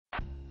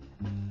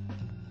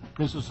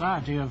the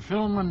Society of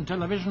Film and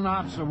Television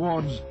Arts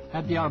Awards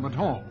at the Albert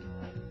Hall.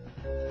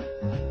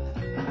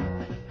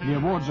 The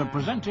awards are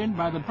presented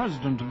by the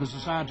President of the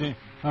Society,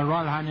 Her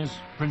Royal Highness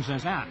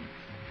Princess Anne.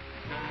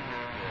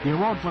 The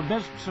award for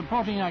Best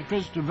Supporting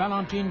Actress to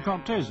Valentine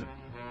Cortese.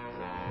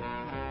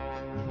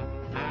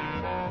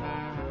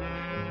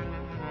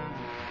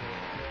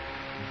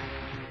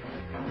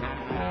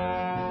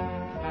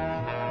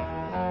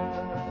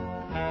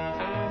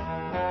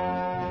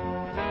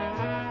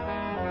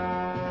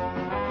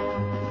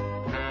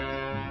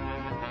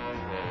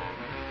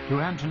 To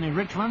Anthony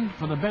Richmond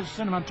for the Best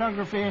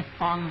Cinematography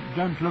on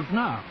Don't Look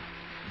Now.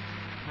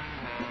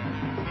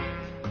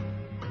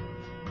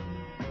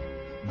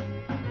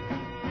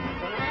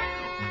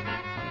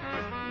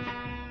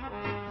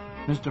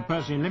 Mr.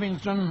 Percy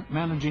Livingston,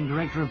 Managing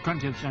Director of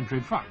 20th Century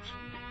Fox.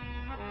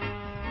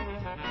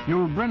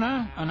 Yul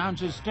Brynner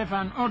announces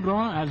Stéphane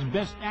Audran as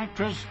Best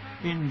Actress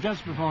in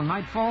Just Before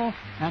Nightfall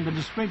and The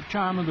Discreet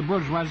Charm of the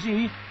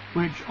Bourgeoisie,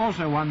 which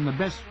also won the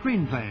Best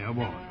Screenplay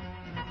Award.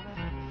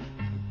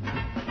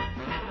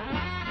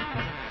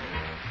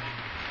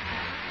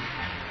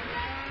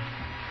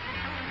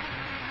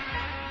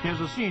 Here's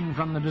a scene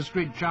from The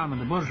Discreet Charm of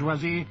the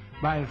Bourgeoisie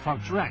by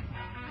Fox Rank.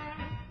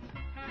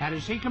 Harry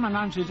Seacombe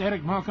announces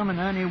Eric Morecambe and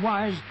Ernie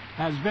Wise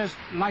as Best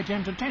Light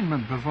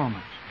Entertainment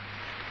Performance.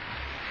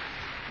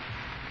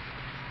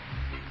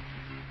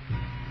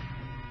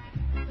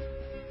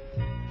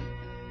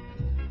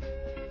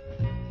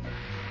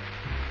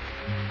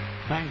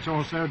 Thanks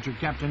also to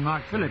Captain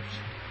Mark Phillips.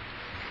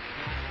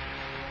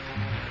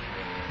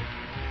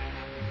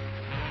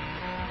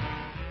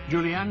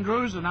 Julie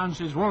Andrews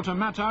announces Walter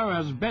Matthau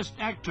as Best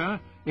Actor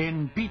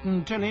in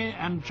Peyton Tilley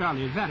and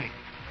Charlie Varick.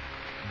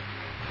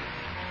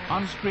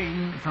 On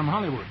screen from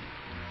Hollywood.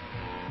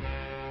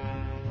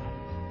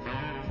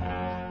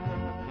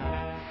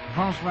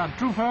 Francois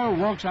Truffaut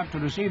walks up to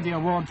receive the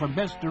award for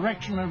Best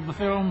Direction of the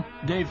film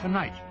Day for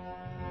Night.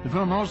 The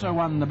film also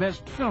won the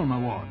Best Film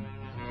Award.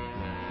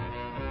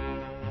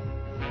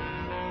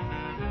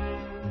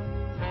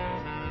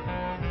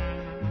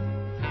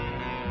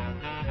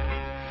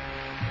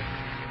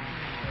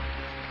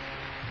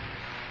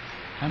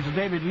 And to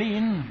David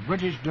Lean,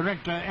 British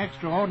Director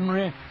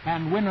Extraordinary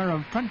and winner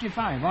of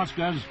 25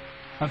 Oscars,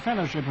 a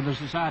Fellowship of the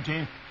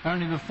Society,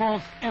 only the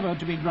 4th ever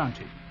to be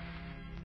granted.